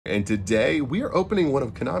And today we are opening one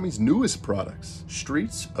of Konami's newest products,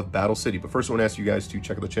 Streets of Battle City. But first I want to ask you guys to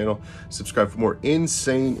check out the channel, subscribe for more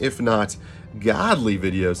insane, if not godly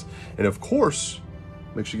videos. And of course,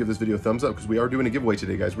 make sure you give this video a thumbs up because we are doing a giveaway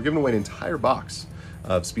today, guys. We're giving away an entire box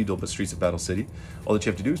of Speed Duel, but Streets of Battle City. All that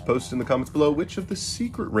you have to do is post in the comments below which of the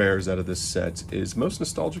secret rares out of this set is most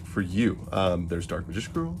nostalgic for you. There's Dark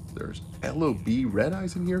Magician Girl, there's LOB Red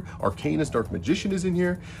Eyes in here, Arcana's Dark Magician is in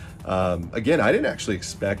here. Again, I didn't actually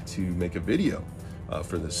expect to make a video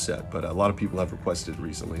for this set, but a lot of people have requested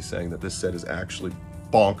recently saying that this set is actually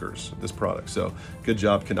bonkers, this product. So good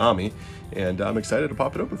job, Konami, and I'm excited to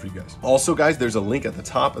pop it open for you guys. Also, guys, there's a link at the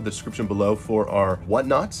top of the description below for our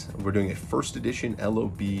whatnot. We're doing a first edition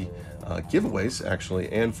LOB giveaways,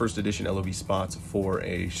 actually, and first edition LOB spots for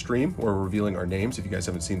a stream where we're revealing our names. If you guys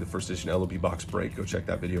haven't seen the first edition LOB box break, go check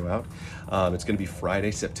that video out. It's going to be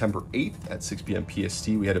Friday, September 8th at 6 p.m. PST.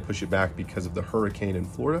 We had to push it back because of the hurricane in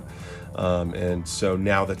Florida. And so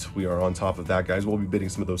now that we are on top of that, guys, we'll be bidding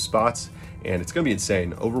some of those spots, and it's going to be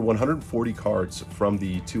insane. Over 140 cards from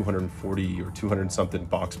the 240 or 200 something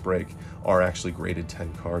box break are actually graded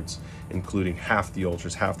 10 cards, including half the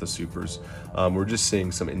ultras, half the supers. We're just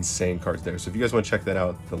seeing some insane cards there. So if you guys want to check that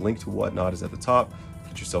out, the link to whatnot is at the top.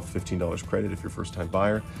 Get yourself $15 credit if you're a first-time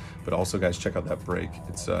buyer. But also, guys, check out that break.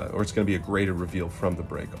 It's going to be a graded reveal from the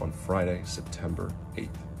break on Friday, September 8th.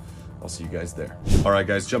 I'll see you guys there. All right,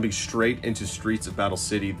 guys, jumping straight into Streets of Battle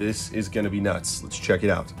City. This is going to be nuts. Let's check it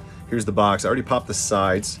out. Here's the box. I already popped the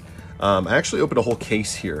sides. I actually opened a whole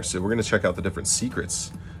case here, so we're going to check out the different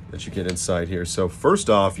secrets that you get inside here. So first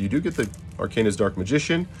off, you do get the Arcana's Dark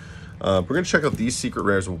Magician. We're going to check out these secret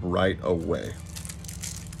rares right away.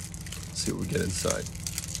 Let's see what we get inside.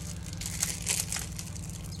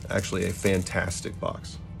 It's actually a fantastic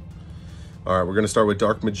box. All right, we're going to start with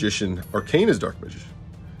Dark Magician, Arcana's Dark Magician.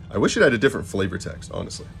 I wish it had a different flavor text,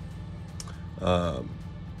 honestly.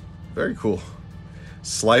 Very cool.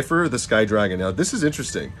 Slifer, the Sky Dragon. Now, this is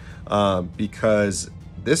interesting because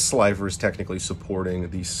this Slifer is technically supporting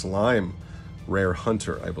the Slime Rare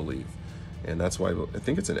Hunter, I believe. And that's why I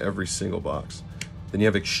think it's in every single box. Then you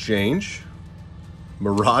have Exchange.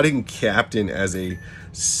 Marauding Captain as a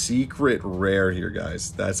secret rare here,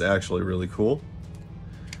 guys. That's actually really cool.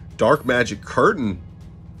 Dark Magic Curtain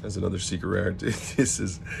as another secret rare. Dude, this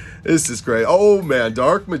is great. Oh, man.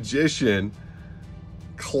 Dark Magician.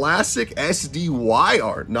 Classic SDY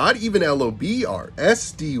art, not even LOB art.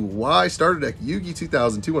 SDY starter deck YuGiOh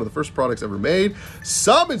 2002, one of the first products ever made.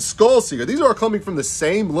 Summon Skullseeker. These are all coming from the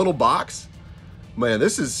same little box. Man,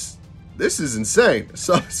 this is insane.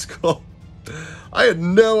 Summon Skull. I had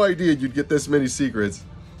no idea you'd get this many secrets.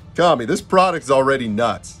 Kami, this product's already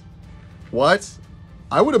nuts. What?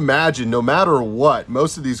 I would imagine no matter what,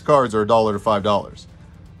 most of these cards are $1 to $5.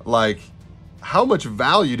 Like, how much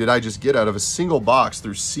value did I just get out of a single box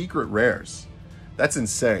through secret rares? That's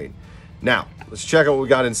insane. Now, let's check out what we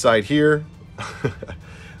got inside here.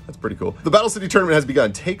 That's pretty cool. The Battle City tournament has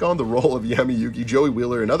begun. Take on the role of Yami, Yugi, Joey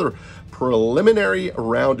Wheeler, and other preliminary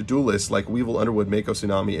round duelists like Weevil, Underwood, Mako,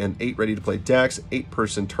 Tsunami, and 8 ready-to-play decks,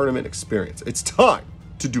 8-person tournament experience. It's time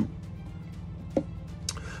to do.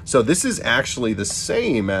 So this is actually the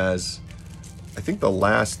same as, I think, the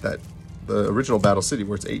original Battle City,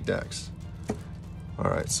 where it's 8 decks. All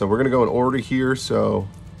right, so we're gonna go in order here. So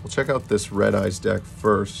we'll check out this Red Eyes deck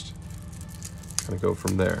first. Kind of go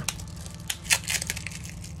from there.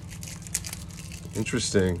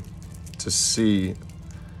 Interesting to see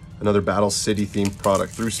another Battle City themed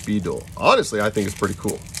product through Speed Duel. Honestly, I think it's pretty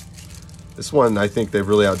cool. This one, I think they've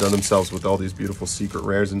really outdone themselves with all these beautiful secret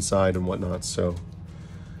rares inside and whatnot. So,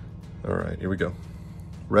 all right, here we go.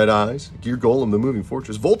 Red Eyes, Gear Golem, the Moving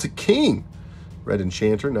Fortress, Volta King, Red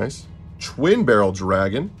Enchanter, nice. Twin Barrel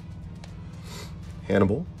Dragon,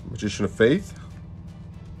 Hannibal, Magician of Faith,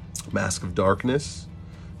 Mask of Darkness,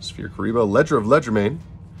 Sphere Kariba, Ledger of Ledgermane.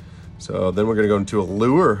 So then we're going to go into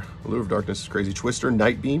Allure. Allure of Darkness is Crazy Twister,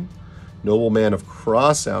 Nightbeam, Nobleman of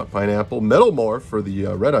Crossout, Pineapple, Metalmorph for the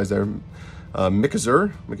Red Eyes there,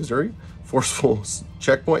 Mikazuri, Forceful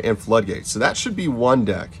Checkpoint, and Floodgate. So that should be one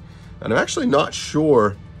deck. And I'm actually not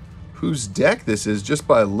sure whose deck this is just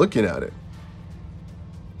by looking at it.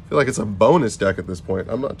 I feel like it's a bonus deck at this point.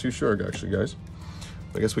 I'm not too sure, actually, guys.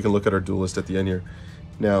 I guess we can look at our duelist at the end here.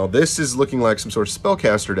 Now, this is looking like some sort of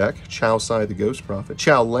spellcaster deck. Chao Sai, the Ghost Prophet.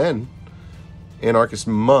 Chao Len, Anarchist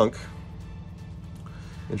Monk.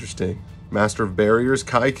 Interesting. Master of Barriers,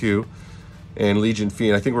 Kaiku, and Legion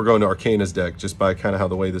Fiend. I think we're going to Arcana's deck just by kind of how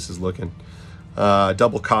the way this is looking.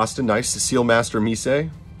 Double Costa, nice. Seal Master Mace.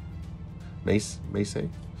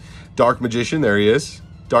 Dark Magician, there he is.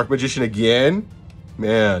 Dark Magician again.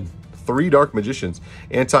 Man, 3 Dark Magicians.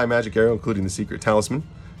 Anti-Magic Arrow, including the Secret Talisman.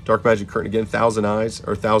 Dark Magic Curtain again, 1,000 Eyes,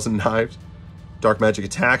 or 1,000 Knives. Dark Magic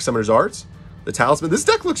Attack, Summoner's Arts. The Talisman. This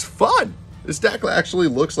deck looks fun. This deck actually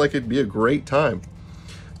looks like it'd be a great time.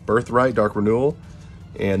 Birthright, Dark Renewal.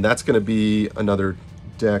 And that's going to be another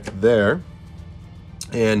deck there.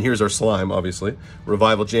 And here's our slime, obviously.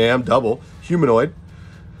 Revival Jam, double. Humanoid.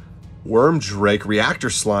 Worm Drake, Reactor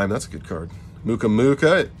Slime. That's a good card. Muka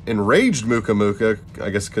Muka, Enraged Muka Muka. I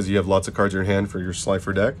guess because you have lots of cards in your hand for your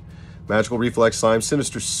Slifer deck. Magical Reflex Slime,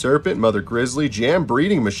 Sinister Serpent, Mother Grizzly, Jam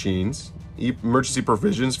Breeding Machines. Emergency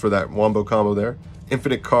Provisions for that Wombo combo there.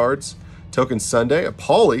 Infinite Cards. Token Sunday, a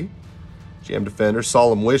Poly. Jam Defender,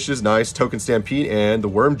 Solemn Wishes, nice. Token Stampede, and the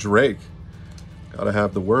Worm Drake. Gotta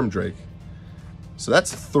have the Worm Drake. So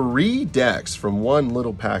that's 3 decks from one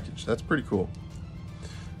little package. That's pretty cool.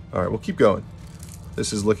 All right, we'll keep going.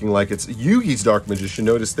 This is looking like it's Yugi's Dark Magician.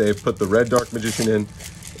 Notice they've put the red Dark Magician in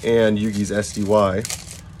and Yugi's SDY.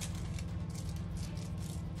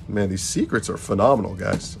 Man, these secrets are phenomenal,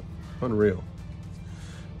 guys. Unreal.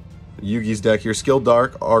 Yugi's deck here. Skilled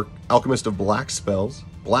Dark, Alchemist of Black Spells,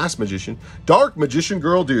 Blast Magician, Dark Magician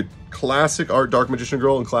Girl, dude. Classic art Dark Magician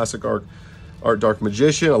Girl and classic art Dark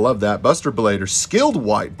Magician. I love that. Buster Blader, Skilled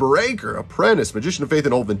White, Breaker, Apprentice, Magician of Faith,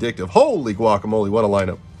 and Old Vindictive. Holy guacamole, what a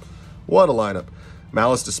lineup. What a lineup.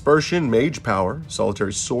 Malice Dispersion, Mage Power,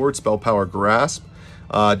 Solitary Sword, Spell Power Grasp,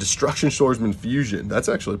 Destruction Swordsman Fusion. That's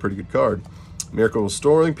actually a pretty good card. Miracle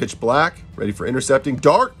Restoring, Pitch Black, Ready for Intercepting,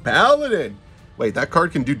 Dark Paladin. Wait, that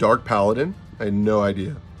card can do Dark Paladin? I had no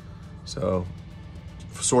idea. So,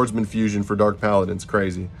 Swordsman Fusion for Dark Paladin's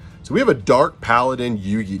crazy. So we have a Dark Paladin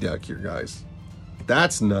Yugi deck here, guys.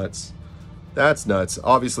 That's nuts. That's nuts.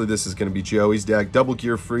 Obviously, this is going to be Joey's deck. Double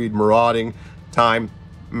Gear Freed, Marauding, Time,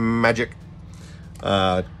 Magic,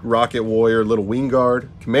 Rocket Warrior, Little Wingguard,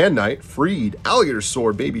 Command Knight, Freed, Alligator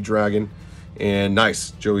Sword, Baby Dragon, and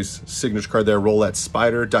nice, Joey's signature card there, Roulette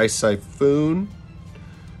Spider, Dice Siphon,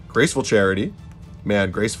 Graceful Charity,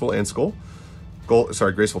 man, Graceful and Skull,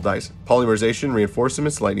 Graceful Dice, Polymerization,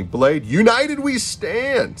 Reinforcements, Lightning Blade, United We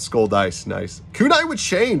Stand, Skull Dice, nice, Kunai with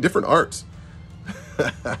Chain, different arts,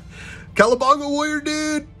 Calabonga Warrior,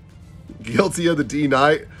 dude, Guilty of the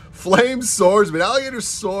D-Knight, Flame Swordsman, Alligator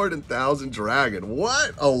Sword, and Thousand Dragon.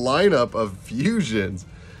 What a lineup of fusions.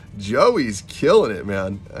 Joey's killing it,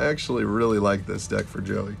 man. I actually really like this deck for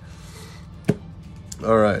Joey.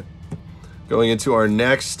 All right. Going into our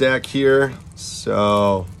next deck here.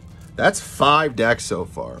 So that's 5 decks so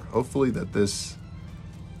far. Hopefully this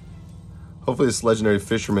Legendary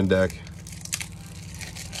Fisherman deck,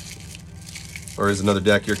 or is another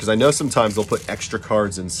deck here, because I know sometimes they'll put extra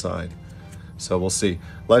cards inside. So we'll see.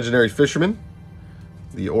 Legendary Fisherman,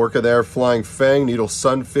 the Orca there, Flying Fang, Needle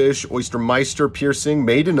Sunfish, Oyster Meister, Piercing,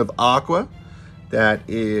 Maiden of Aqua. That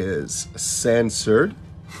is censored.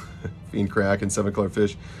 Fiend Crack and 7-color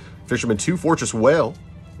fish. Fisherman 2, Fortress Whale.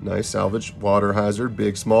 Nice salvage. Water Hazard,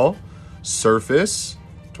 Big Small. Surface,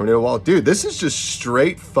 Tornado Wall. Dude, this is just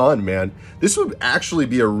straight fun, man. This would actually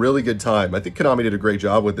be a really good time. I think Konami did a great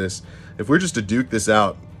job with this. If we're just to duke this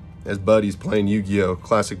out as buddies playing Yu-Gi-Oh!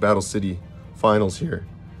 Classic Battle City Finals here.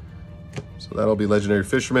 So that'll be Legendary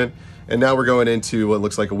Fisherman. And now we're going into what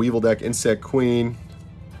looks like a Weevil deck. Insect Queen,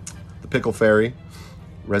 the Pickle Fairy,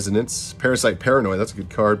 Resonance, Parasite Paranoid, that's a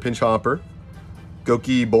good card. Pinch Hopper,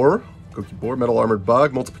 Goki Boar, Metal Armored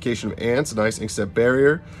Bug, Multiplication of Ants, nice. Inkstep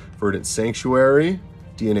Barrier, Verdant Sanctuary,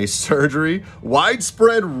 DNA Surgery,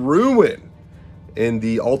 Widespread Ruin in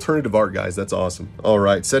the alternative art, guys. That's awesome. All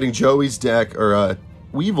right, setting Joey's deck, or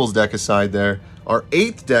Weevil's deck aside there. Our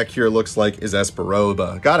 8th deck here looks like is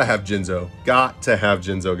Esperoba. Gotta have Jinzo. Got to have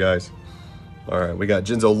Jinzo, guys. All right, we got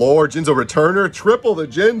Jinzo Lore, Jinzo Returner, triple the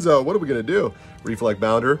Jinzo. What are we gonna do? Reflect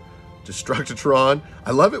Bounder, Destructitron.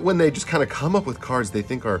 I love it when they just kind of come up with cards they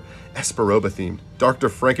think are Esperoba themed. Dr.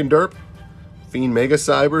 Frankenderp, Fiend Mega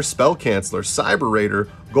Cyber, Spell Canceller, Cyber Raider,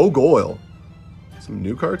 Gogoyle. Some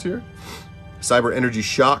new cards here. Cyber Energy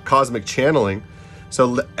Shock, Cosmic Channeling.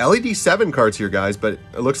 So LED 7 cards here, guys, but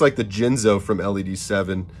it looks like the Jinzo from LED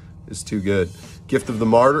 7 is too good. Gift of the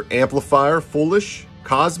Martyr, Amplifier, Foolish,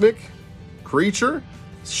 Cosmic, Creature,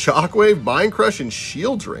 Shockwave, Mind Crush, and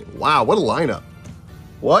Shield Drain. Wow, what a lineup.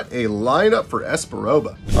 What a lineup for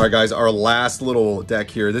Esperoba. All right, guys, our last little deck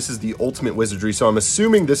here. This is the Ultimate Wizardry, so I'm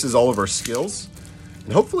assuming this is all of our skills.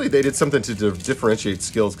 And hopefully they did something to differentiate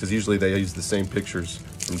skills, because usually they use the same pictures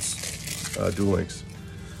from Duel Links.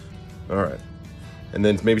 All right. And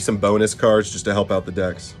then maybe some bonus cards just to help out the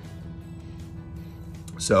decks.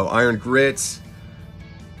 So Iron Grit,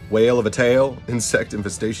 Whale of a Tail, Insect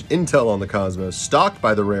Infestation, Intel on the Cosmos, Stalked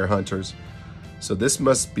by the Rare Hunters. So this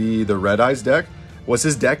must be the Red Eyes deck. Was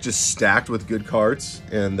his deck just stacked with good cards?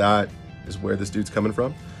 And that is where this dude's coming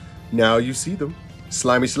from. Now you see them.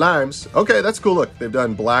 Slimy Slimes. Okay, that's cool. Look, they've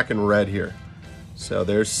done black and red here. So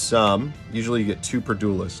there's some. Usually you get 2 per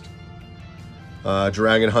duelist.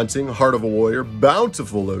 Dragon Hunting, Heart of a Warrior,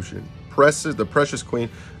 Bountiful Ocean, the Precious Queen.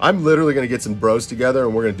 I'm literally going to get some bros together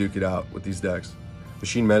and we're going to duke it out with these decks.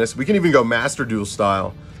 Machine Menace. We can even go Master Duel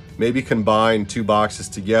style. Maybe combine 2 boxes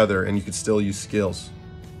together and you could still use skills.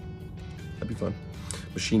 That'd be fun.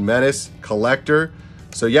 Machine Menace, Collector.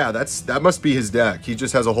 So yeah, that must be his deck. He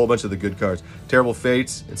just has a whole bunch of the good cards. Terrible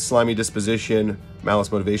Fates, and Slimy Disposition,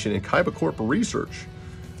 Malice Motivation, and Kaiba Corp Research.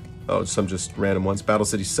 Oh, some just random ones. Battle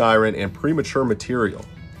City Siren, and Premature Material.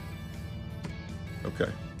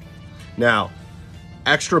 Okay. Now,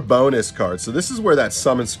 extra bonus cards. So this is where that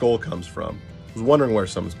Summon Skull comes from. I was wondering where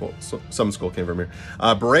Summon Skull came from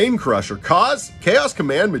here. Brain Crusher, Chaos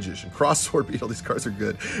Command Magician, Cross Sword Beetle. These cards are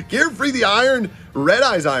good. Gear Free the Iron, Red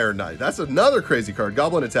Eyes Iron Knight. That's another crazy card.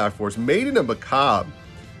 Goblin Attack Force, Maiden of Macabre,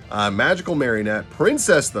 Magical Marionette,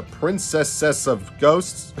 Princess, the Princess of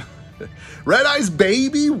Ghosts, Red Eyes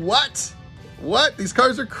Baby. What? These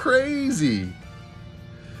cards are crazy.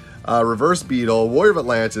 Reverse Beetle, Warrior of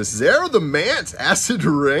Atlantis, Zero the Mant, Acid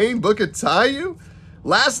Rain, Book of Tayu,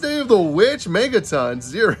 Last Day of the Witch, Megaton,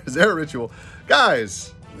 Zero Ritual.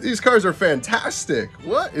 Guys, these cards are fantastic.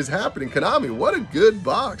 What is happening? Konami, what a good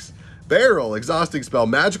box. Barrel, Exhausting Spell,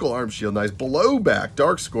 Magical Arm Shield, nice. Blowback,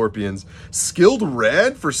 Dark Scorpions, Skilled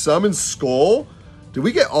Red for Summon Skull. Did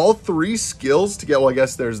we get all 3 skills to get? Well, I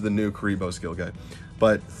guess there's the new Karibo skill guide.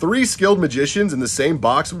 But 3 skilled magicians in the same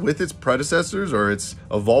box with its predecessors or its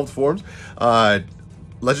evolved forms.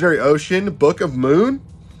 Legendary Ocean, Book of Moon,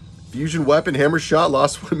 Fusion Weapon, Hammer Shot,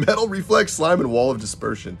 Lost One, Metal Reflex, Slime, and Wall of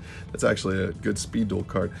Dispersion. That's actually a good speed duel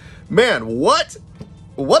card. Man, what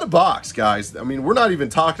a box, guys. I mean, we're not even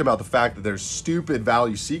talking about the fact that there's stupid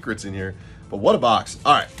value secrets in here, but what a box.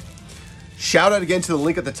 All right. Shout out again to the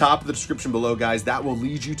link at the top of the description below, guys. That will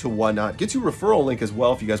lead you to Whatnot. Get you a referral link as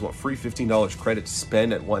well if you guys want free $15 credit to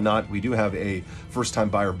spend at Whatnot. We do have a first-time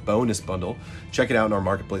buyer bonus bundle. Check it out in our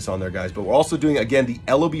marketplace on there, guys. But we're also doing, again, the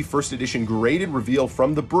LOB First Edition graded reveal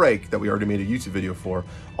from the break that we already made a YouTube video for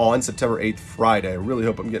on September 8th, Friday. I really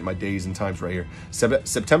hope I'm getting my days and times right here.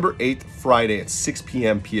 September 8th, Friday at 6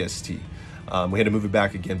 p.m. PST. We had to move it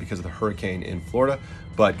back again because of the hurricane in Florida.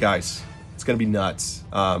 But, guys, it's going to be nuts.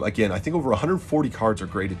 Again, I think over 140 cards are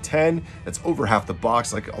graded 10. That's over half the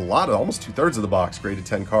box, like a lot of, almost 2/3 of the box graded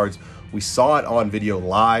 10 cards. We saw it on video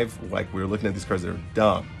live. Like, we were looking at these cards that are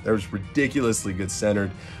dumb. They're just ridiculously good centered.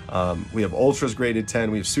 We have Ultras graded 10.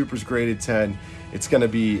 We have Supers graded 10. It's going to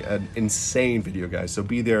be an insane video, guys. So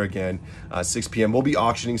be there again, 6 p.m. We'll be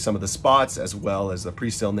auctioning some of the spots as well as the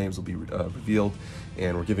pre-sale names will be revealed.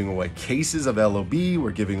 And we're giving away cases of LOB. We're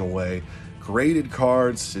giving away graded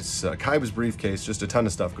cards. It's Kaiba's briefcase. Just a ton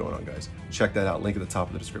of stuff going on, guys. Check that out. Link at the top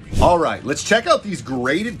of the description. All right, let's check out these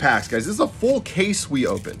graded packs, guys. This is a full case we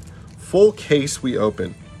open. Full case we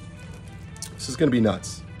open. This is going to be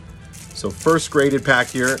nuts. So first graded pack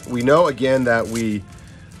here. We know again that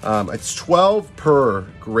it's 12 per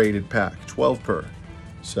graded pack. 12 per.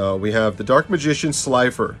 So we have the Dark Magician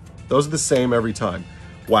Slifer. Those are the same every time.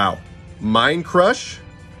 Wow. Mind Crush,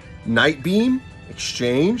 Night Beam,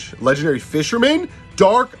 Exchange, Legendary Fisherman,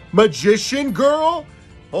 Dark Magician Girl.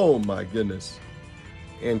 Oh my goodness.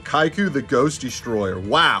 And Kaiku the Ghost Destroyer.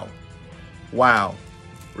 Wow. Wow.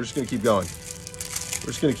 We're just going to keep going. We're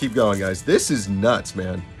just going to keep going, guys. This is nuts,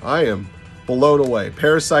 man. I am blown away.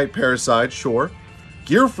 Parasite, sure.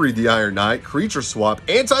 Gear Free the Iron Knight, Creature Swap,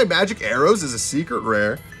 Anti-Magic Arrows is a secret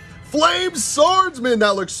rare. Flame Swordsman,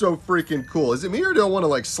 that looks so freaking cool. Is it me or do I want to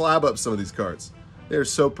like slab up some of these cards? They're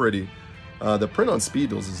so pretty. The print on Speed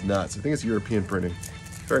Duels is nuts. I think it's European printing.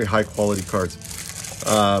 Very high quality cards.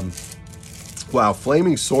 Wow,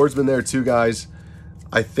 Flaming Swordsman there too, guys.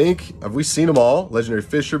 I think, have we seen them all? Legendary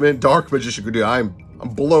Fisherman, Dark Magician. Dude, I'm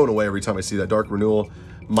blown away every time I see that. Dark Renewal.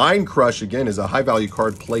 Mind Crush, again, is a high value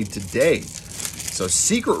card played today. So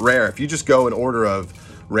Secret Rare, if you just go in order of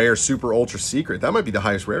Rare, Super, Ultra, Secret, that might be the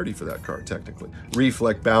highest rarity for that card, technically.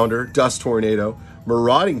 Reflect Bounder, Dust Tornado,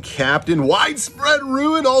 Marauding Captain, Widespread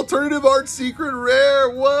Ruin, Alternative Art, Secret Rare.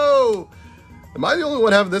 Whoa! Am I the only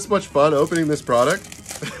one having this much fun opening this product?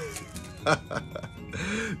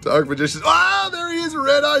 Dark Magician. Ah, there he is.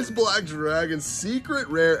 Red Eyes Black Dragon. Secret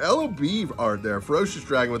Rare. LOB art there. Ferocious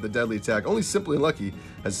Dragon with a deadly attack. Only Simply Unlucky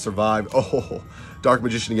has survived. Oh, Dark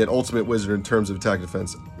Magician again. Ultimate Wizard in terms of attack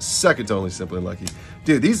defense. Second to only Simply Unlucky.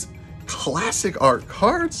 Dude, these classic art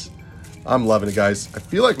cards. I'm loving it, guys. I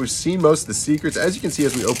feel like we've seen most of the secrets. As you can see,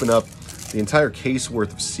 as we open up the entire case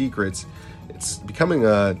worth of secrets, it's becoming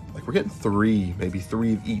like We're getting 3, maybe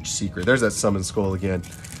 3 of each secret. There's that summon skull again.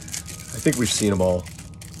 I think we've seen them all.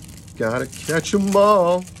 Gotta catch them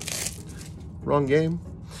all. Wrong game.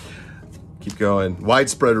 Keep going.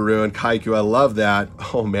 Widespread Ruin, Kaiku, I love that.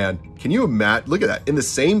 Oh man, can you imagine? Look at that, in the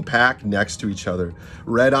same pack next to each other.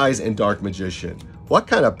 Red Eyes and Dark Magician. What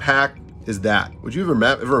kind of pack is that? Would you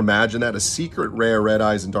ever imagine that? A secret rare Red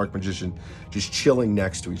Eyes and Dark Magician just chilling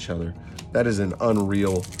next to each other. That is an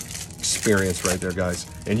unreal experience right there, guys.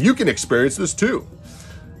 And you can experience this too.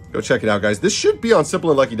 Go check it out, guys. This should be on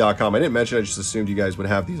SimplyUnlucky.com. I didn't mention, I just assumed you guys would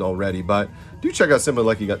have these already, but do check out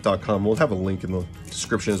SimplyUnlucky.com. We'll have a link in the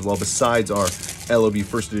description as well, besides our LOB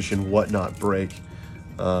First Edition Whatnot break.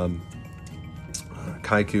 Kaiku,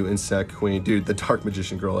 Insect Queen. Dude, the Dark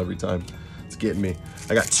Magician girl every time. It's getting me.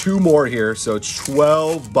 I got 2 more here, so it's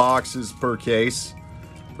 12 boxes per case.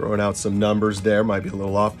 Throwing out some numbers there, might be a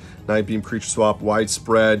little off. Night Beam, Creature Swap,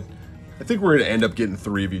 Widespread. I think we're gonna end up getting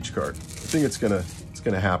 3 of each card. I think it's gonna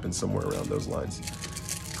happen somewhere around those lines.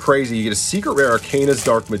 Crazy, you get a secret rare Arcana's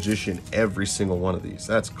Dark Magician every single one of these.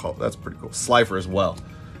 That's pretty cool. Slifer as well.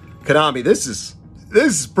 Konami, this is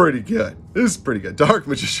pretty good. This is pretty good. Dark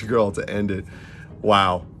Magician girl to end it.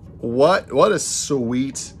 Wow, what a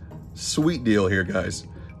sweet deal here, guys.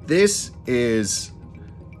 This is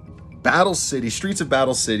Battle City, Streets of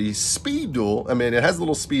Battle City, Speed Duel. I mean, it has a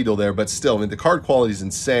little Speed Duel there, but still, I mean, the card quality is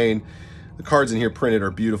insane. The cards in here printed are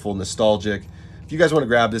beautiful, nostalgic. If you guys want to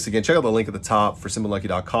grab this again, check out the link at the top for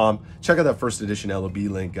SimplyUnlucky.com. Check out that first edition LOB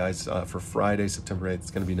link, guys, for Friday, September 8th. It's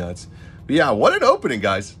going to be nuts. But yeah, what an opening,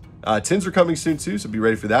 guys. Tins are coming soon too, so be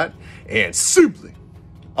ready for that. And Simply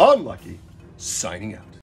Unlucky signing out.